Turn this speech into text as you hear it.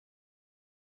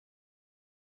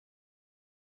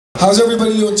How's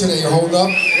everybody doing today? You holding up?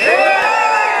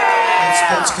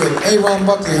 That's good. Hey, Ron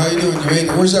Buckley, how you doing? You made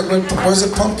it. Where's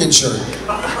that pumpkin shirt?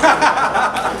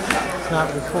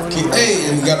 Hey,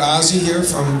 and we got Ozzy here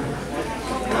from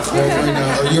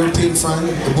our European friend,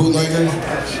 the bootlegger.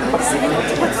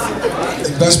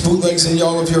 The best bootlegs in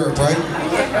all of Europe, right?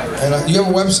 And you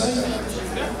have a website?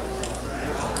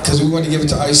 Because we want to give it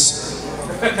to ICE.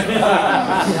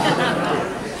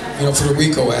 You know, for the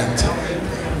RICO Act.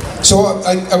 So,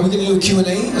 are we going to do a Q&A?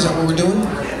 Is that what we're doing?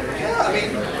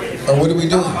 Or what are we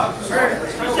doing?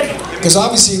 Because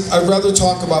obviously, I'd rather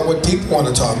talk about what people want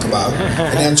to talk about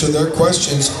and answer their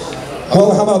questions.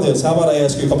 Well, how about this? How about I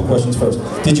ask you a couple questions first?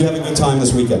 Did you have a good time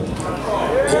this weekend?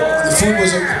 The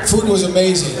food was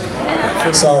amazing.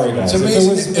 Sorry, guys. It's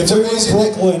amazing. It's amazing.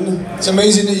 Brooklyn. It's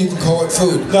amazing that you can call it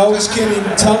food. No, just kidding.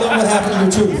 Tell them what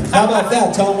happened to your tooth. How about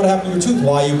that? Tell them what happened to your tooth.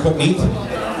 Why you couldn't eat?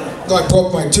 No, I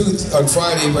broke my tooth on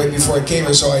Friday right before I came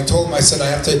here, so I told him, I said I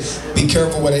have to be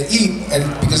careful what I eat, and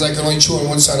because I can only chew on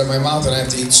one side of my mouth and I have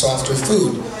to eat softer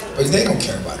food. But they don't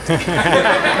care about that.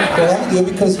 Well, I do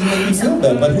because you make me feel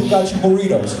bad, but who got you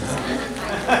burritos?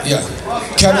 Yeah,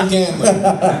 Kevin Ganley.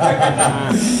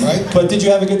 Right? But did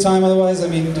you have a good time otherwise? I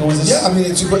mean, was this... Yeah, I mean,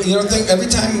 it's a great, you know, every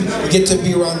time you get to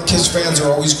be around Kiss fans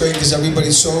are always great because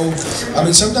everybody's so, I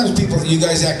mean, sometimes you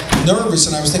guys act nervous,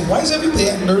 and I was thinking, why is everybody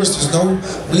acting nervous? There's no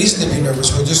reason to be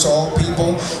nervous. We're just all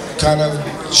people kind of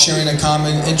sharing a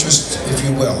common interest, if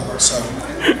you will, so.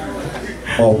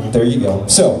 Well, there you go.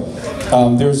 So,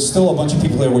 there's still a bunch of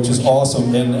people there, which is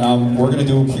awesome, and we're going to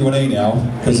do a Q&A now,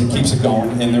 because it keeps it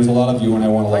going, and there's a lot of you, and I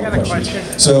want a lot of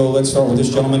questions. So let's start with this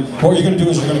gentleman. What you're going to do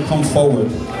is you're going to come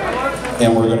forward,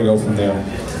 and we're going to go from there.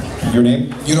 Your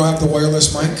name? You don't have the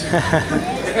wireless mic?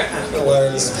 The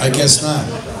wireless. I guess not.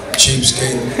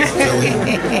 Cheapskate.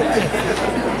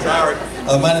 Sorry.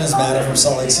 My name is Matt. I'm from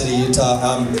Salt Lake City,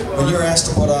 Utah. When you were asked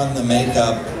to put on the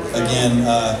makeup again,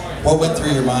 what went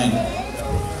through your mind?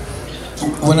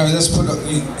 When I was asked to put on,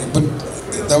 but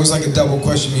that was like a double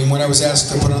question. I mean, when I was asked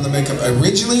to put on the makeup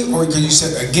originally, or because you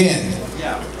said again?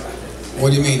 Yeah.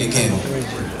 What do you mean again?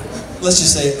 Let's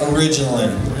just say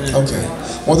originally. Okay.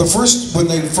 Well, that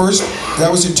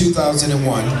was in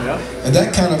 2001, and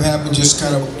that kind of happened just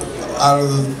kind of out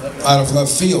of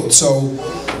left field. So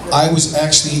I was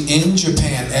actually in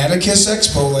Japan at a Kiss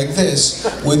Expo like this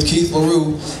with Keith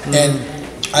LaRue, and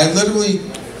I literally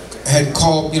had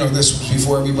called, you know, this was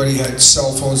before everybody had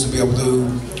cell phones to be able to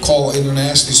call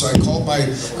internationally, so I called I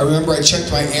remember I checked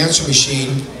my answer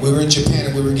machine. We were in Japan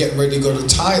and we were getting ready to go to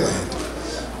Thailand.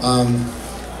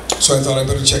 So I thought I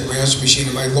better check my answer machine,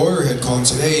 and my lawyer had called and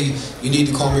said, hey, you need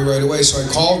to call me right away. So I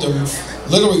called him.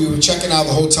 Literally, we were checking out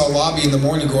the hotel lobby in the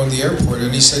morning going to the airport,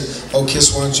 and he said, oh,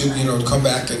 Kiss wants you, you know, to come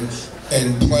back and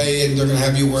play, and they're going to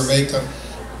have you wear makeup.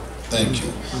 Thank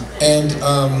you. And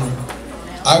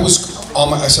I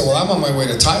said, well, I'm on my way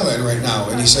to Thailand right now.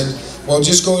 And he said, well,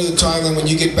 just go to Thailand when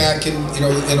you get back in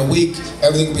a week,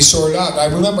 everything will be sorted out. And I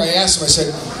remember I asked him, I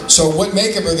said, so what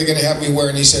makeup are they going to have me wear?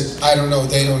 And he said, I don't know,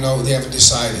 they don't know, they haven't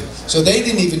decided. So they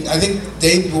didn't even, I think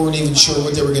they weren't even sure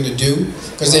what they were going to do,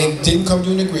 because they didn't come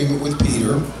to an agreement with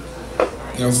Peter,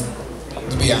 you know,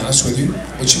 to be honest with you,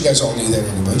 but you guys all knew that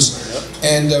anyways.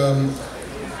 And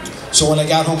so when I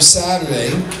got home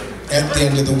Saturday, at the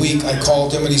end of the week, I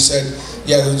called him and he said,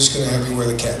 yeah, they're just going to have you wear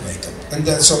the cat makeup. And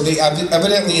so they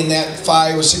evidently in that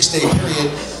 5 or 6 day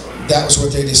period, that was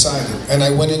what they decided. And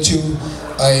I went into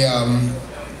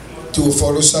do a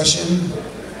photo session,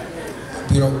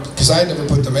 you know, because I had never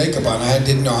put the makeup on. I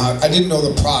didn't know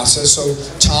the process. So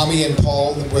Tommy and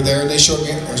Paul were there, and they showed me.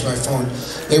 There's my phone.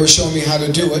 They were showing me how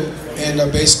to do it, and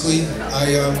basically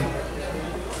I.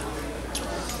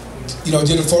 You know,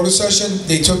 did a photo session.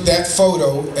 They took that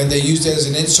photo and they used it as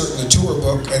an insert in the tour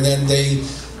book, and then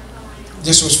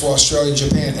this was for Australia and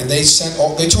Japan, and they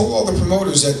told all the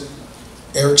promoters that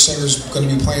Eric Singer's going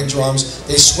to be playing drums.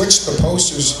 They switched the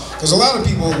posters, because a lot of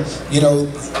people, you know,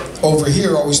 over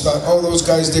here always thought, oh, those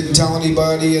guys didn't tell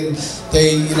anybody, and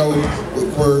they, you know,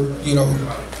 were, you know,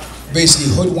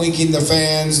 basically hoodwinking the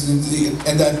fans,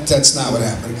 and that's not what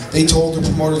happened. They told the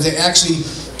promoters, they actually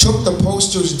took the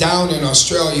posters down in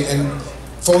Australia and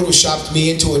photoshopped me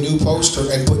into a new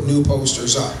poster and put new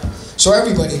posters up. So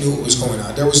everybody knew what was going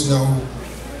on. There was no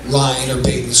line or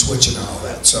bait and switch and all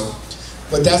that. So,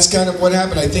 but that's kind of what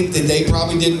happened. I think that they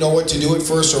probably didn't know what to do at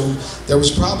first, or there was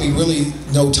probably really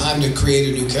no time to create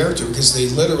a new character, because they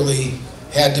literally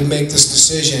had to make this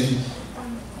decision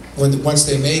once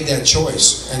they made that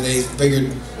choice, and they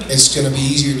figured it's going to be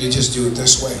easier to just do it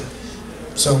this way.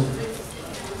 So,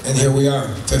 and here we are,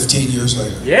 15 years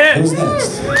later. Yeah. Who's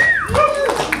next?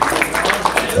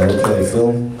 Okay,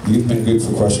 Phil, you've been good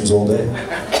for questions all day.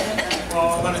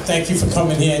 want to thank you for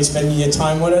coming here and spending your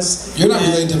time with us. You're not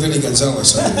related to Vinny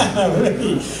Gonzalez, are you?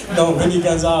 Really? No, Vinny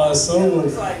Gonzalez. So,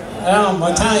 I'm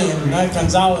Italian. Not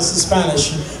Gonzalez is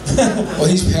Spanish. Well,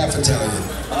 he's half Italian.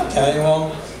 Okay,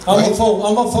 well, I'm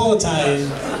a full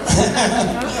Italian.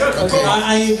 Okay.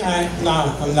 I'm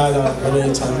not really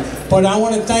Italian. But I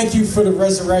want to thank you for the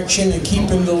resurrection and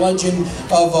keeping the legend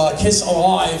of Kiss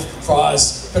alive for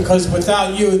us. Because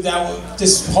without you,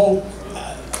 this whole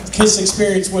Kiss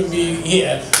experience wouldn't be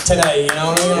here today. You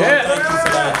know, Yeah. Thank you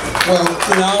for that. Well,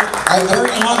 You know,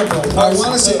 very honorable. I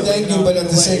want to say thank you, but at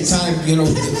the same time, you know,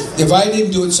 if I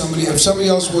didn't do it, if somebody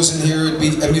else wasn't here, it'd be.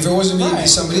 I mean, if it wasn't me, it'd be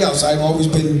somebody else. I've always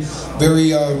been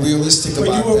very realistic But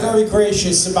about you were that. very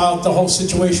gracious about the whole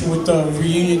situation with the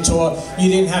reunion tour. You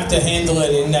didn't have to handle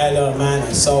it in that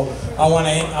manner. So I want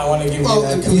to give Well,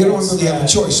 you that. you don't really have a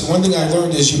choice. One thing I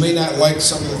learned is you may not like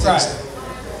some of the things. Right.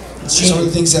 Some of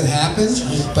the things that happen,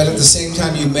 but at the same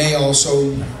time, you may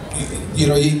also, you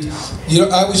know,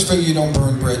 I always figure you don't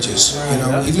burn bridges. You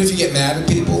know, even if you get mad at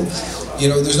people, you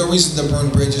know, there's no reason to burn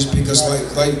bridges because,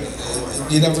 like,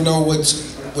 you never know what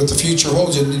the future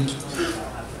holds. And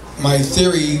my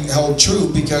theory held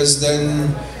true because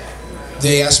then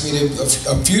they asked me to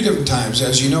a few different times.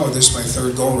 As you know, this is my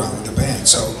third go around with the band,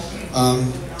 so.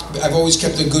 I've always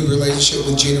kept a good relationship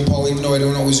with Gene and Paul, even though I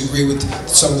don't always agree with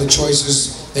some of the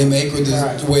choices they make or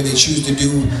the way they choose to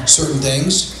do certain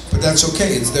things. But that's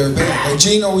okay, it's their band. Like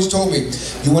Gene always told me,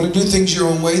 you want to do things your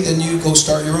own way, then you go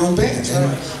start your own band.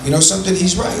 And you know something,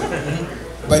 he's right.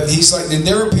 But he's like, in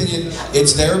their opinion,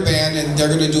 it's their band and they're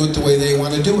going to do it the way they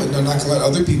want to do it. They're not going to let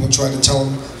other people try to tell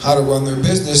them how to run their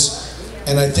business.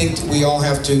 And I think we all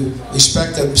have to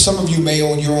respect that. Some of you may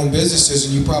own your own businesses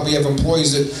and you probably have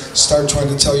employees that start trying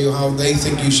to tell you how they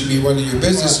think you should be running your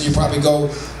business and you probably go,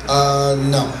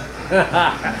 no.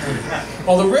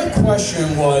 Well, the real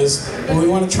question was, what we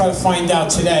want to try to find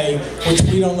out today, which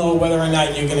we don't know whether or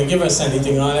not you're going to give us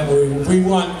anything on it, we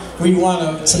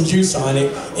want some juice on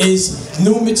it, is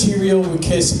new material with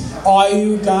Kiss. Are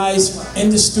you guys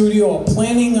in the studio or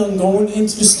planning on going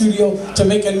into the studio to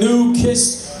make a new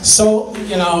Kiss? So,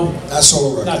 you know... Not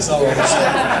solo record. Not solo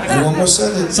record. You almost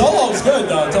said it. Solo's good,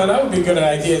 though. That would be a good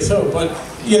idea, too. But,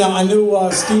 you know, a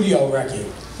new studio record.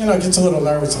 You know, it gets a little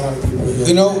nervous, a lot of people here.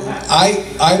 You know,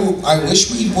 I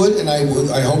wish we would, and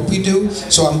I hope we do.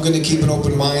 So I'm going to keep an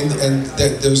open mind, and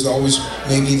that there's always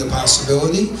maybe the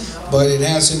possibility, but it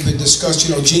hasn't been discussed.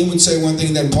 You know, Gene would say one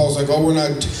thing, then Paul's like, "Oh,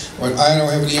 I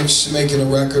don't have any interest in making a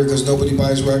record because nobody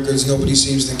buys records, nobody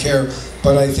seems to care."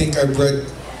 But I think I've read.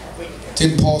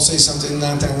 Didn't Paul say something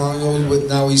not that long ago? But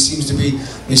now he seems to be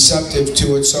receptive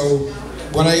to it. So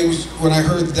when I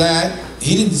heard that.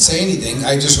 He didn't say anything,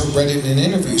 I just read it in an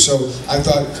interview, so I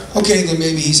thought, okay, then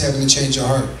maybe he's having a change of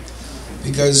heart.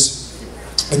 Because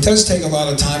it does take a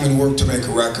lot of time and work to make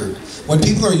a record. When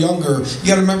people are younger, you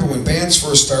gotta remember when bands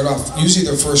first start off, usually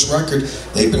their first record,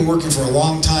 they've been working for a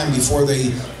long time before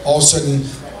they, all of a sudden,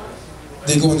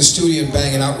 they go in the studio and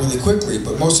bang it out really quickly,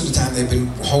 but most of the time they've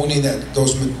been honing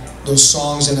those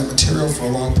songs and that material for a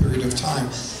long period of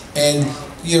time. And,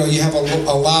 you know, you have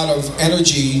a lot of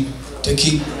energy to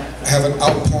have an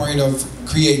outpouring of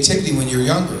creativity when you're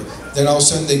younger. Then all of a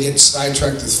sudden they get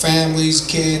sidetracked with families,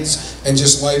 kids, and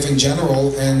just life in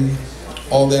general, and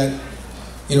all that.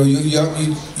 You know,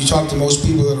 you talk to most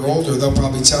people that are older, they'll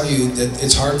probably tell you that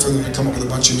it's hard for them to come up with a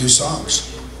bunch of new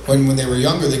songs. When they were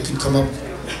younger, they could come up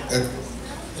at,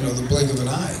 you know, the blink of an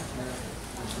eye.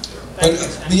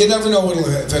 But you never know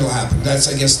if it'll happen.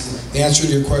 That's, I guess, the answer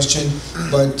to your question,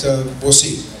 but we'll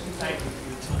see.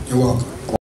 You're welcome.